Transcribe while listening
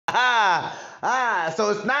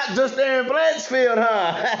So it's not just Aaron Blanchfield,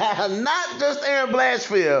 huh? Not just Aaron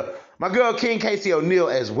Blanchfield. My girl King Casey O'Neill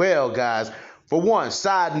as well, guys. For one,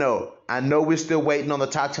 side note, I know we're still waiting on the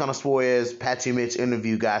Tatiana Suarez Patchy Mitch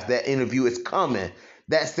interview, guys. That interview is coming.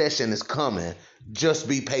 That session is coming. Just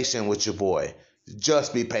be patient with your boy.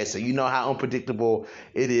 Just be patient. You know how unpredictable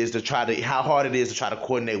it is to how hard it is to try to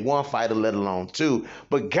coordinate one fighter, let alone two.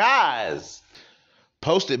 But guys,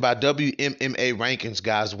 posted by WMMA Rankings,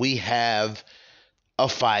 guys, we have a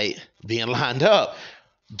fight being lined up.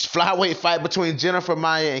 Flyweight fight between Jennifer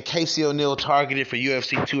Maia and Casey O'Neill targeted for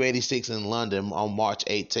UFC 286 in London on March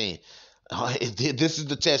 18th. This is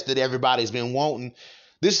the test that everybody's been wanting.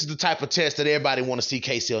 This is the type of test that everybody want to see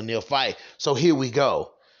Casey O'Neill fight. So here we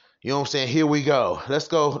go. You know what I'm saying? Here we go. Let's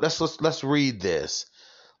go. Let's read this.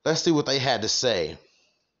 Let's see what they had to say.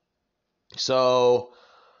 So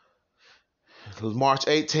March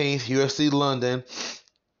 18th, UFC London.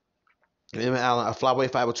 Allen, a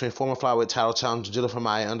flyweight fight between former flyweight title challenger Jennifer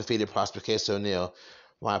Maia, undefeated prospect Casey O'Neill.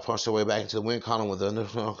 Maia punched her way back into the win column with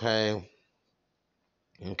okay.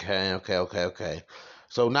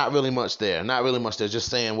 So not really much there. Not really much there. Just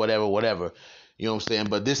saying whatever. You know what I'm saying?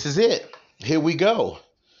 But this is it. Here we go.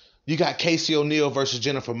 You got Casey O'Neill versus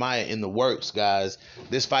Jennifer Maia in the works, guys.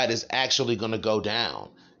 This fight is actually going to go down.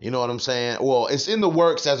 You know what I'm saying? Well, it's in the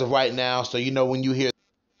works as of right now. So, you know, when you hear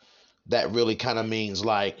that really kind of means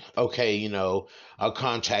like, okay, you know, a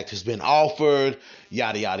contract has been offered,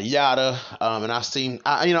 yada, yada, yada. And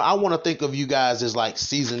I want to think of you guys as like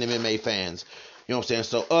seasoned MMA fans. You know what I'm saying?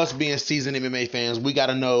 So us being seasoned MMA fans, we got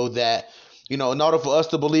to know that, you know, in order for us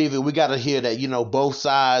to believe it, we got to hear that, you know, both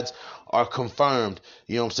sides are confirmed.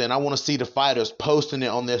 You know what I'm saying? I want to see the fighters posting it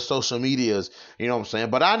on their social medias. You know what I'm saying?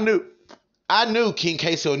 But I knew King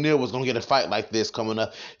Casey O'Neill was going to get a fight like this coming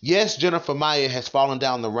up. Yes, Jennifer Maia has fallen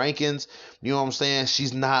down the rankings. You know what I'm saying?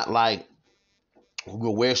 She's not like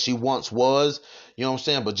where she once was. You know what I'm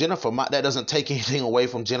saying? But Jennifer Maia, that doesn't take anything away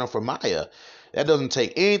from Jennifer Maia. That doesn't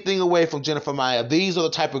take anything away from Jennifer Maia. These are the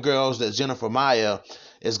type of girls that Jennifer Maia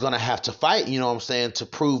is going to have to fight, you know what I'm saying, to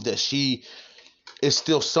prove that she is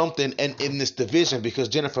still something in this division, because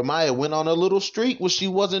Jennifer Maia went on a little streak where she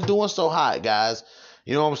wasn't doing so hot, guys.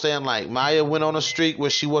 You know what I'm saying? Like, Maia went on a streak where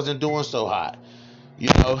she wasn't doing so hot, you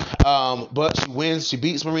know. But she wins. She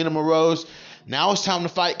beats Marina Moroz. Now it's time to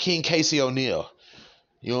fight King Casey O'Neill.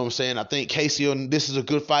 You know what I'm saying? I think this is a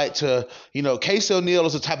good fight to, you know, Casey O'Neill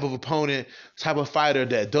is the type of opponent, type of fighter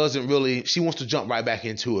that doesn't really, she wants to jump right back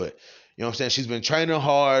into it. You know what I'm saying? She's been training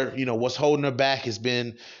hard. You know, what's holding her back has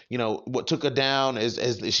been, you know, what took her down is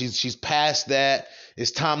she's past that.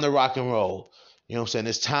 It's time to rock and roll. You know what I'm saying?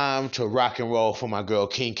 It's time to rock and roll for my girl,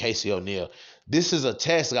 King Casey O'Neill. This is a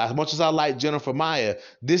test, guys. As much as I like Jennifer Maia,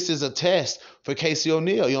 this is a test for Casey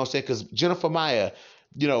O'Neill. You know what I'm saying? Because Jennifer Maia,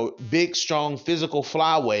 you know, big, strong, physical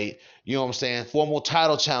flyweight, you know what I'm saying, formal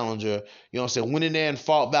title challenger, you know what I'm saying, went in there and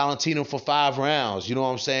fought Valentino for 5 rounds, you know what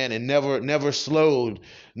I'm saying, and never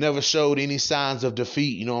showed any signs of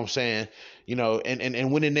defeat, you know what I'm saying, you know,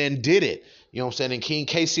 and went in there and did it, you know what I'm saying, and King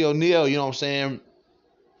Casey O'Neill, you know what I'm saying,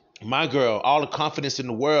 my girl, all the confidence in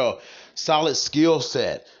the world, solid skill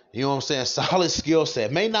set, you know what I'm saying, solid skill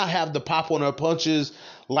set, may not have the pop on her punches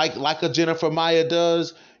like a Jennifer Maia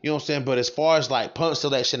does, you know what I'm saying? But as far as like punch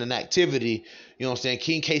selection and activity, you know what I'm saying?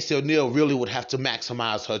 King Casey O'Neill really would have to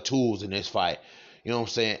maximize her tools in this fight. You know what I'm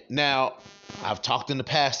saying? Now, I've talked in the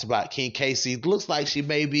past about King Casey. It looks like she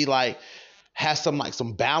maybe like has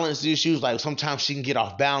some balance issues. Like sometimes she can get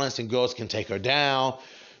off balance and girls can take her down.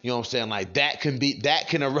 You know what I'm saying? Like that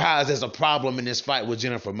can arise as a problem in this fight with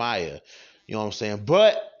Jennifer Maia. You know what I'm saying?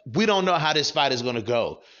 But we don't know how this fight is going to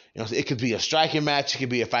go. You know, it could be a striking match. It could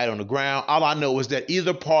be a fight on the ground. All I know is that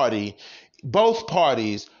both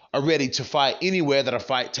parties are ready to fight anywhere that a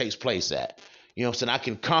fight takes place at. You know what I'm saying? I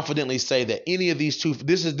can confidently say that any of these two,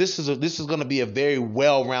 this is going to be a very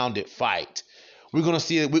well-rounded fight. We're going to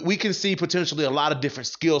see, we can see potentially a lot of different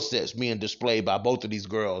skill sets being displayed by both of these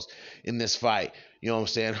girls in this fight. You know what I'm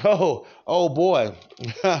saying? Oh boy.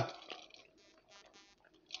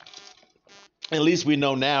 At least we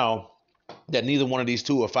know now that neither one of these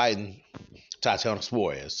two are fighting Tatiana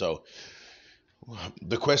Suarez. So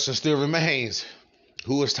the question still remains,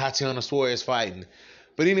 who is Tatiana Suarez fighting?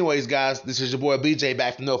 But anyways, guys, this is your boy BJ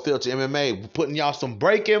back from No Filter MMA. We're putting y'all some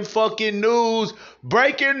breaking fucking news.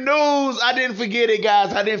 Breaking news. I didn't forget it,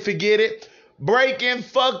 guys. I didn't forget it. Breaking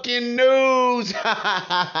fucking news.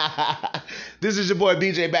 This is your boy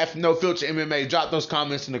BJ back from No Filter MMA. Drop those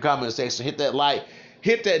comments in the comment section. Hit that like.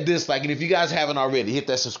 Hit that dislike. And if you guys haven't already, hit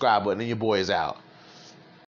that subscribe button and your boy is out.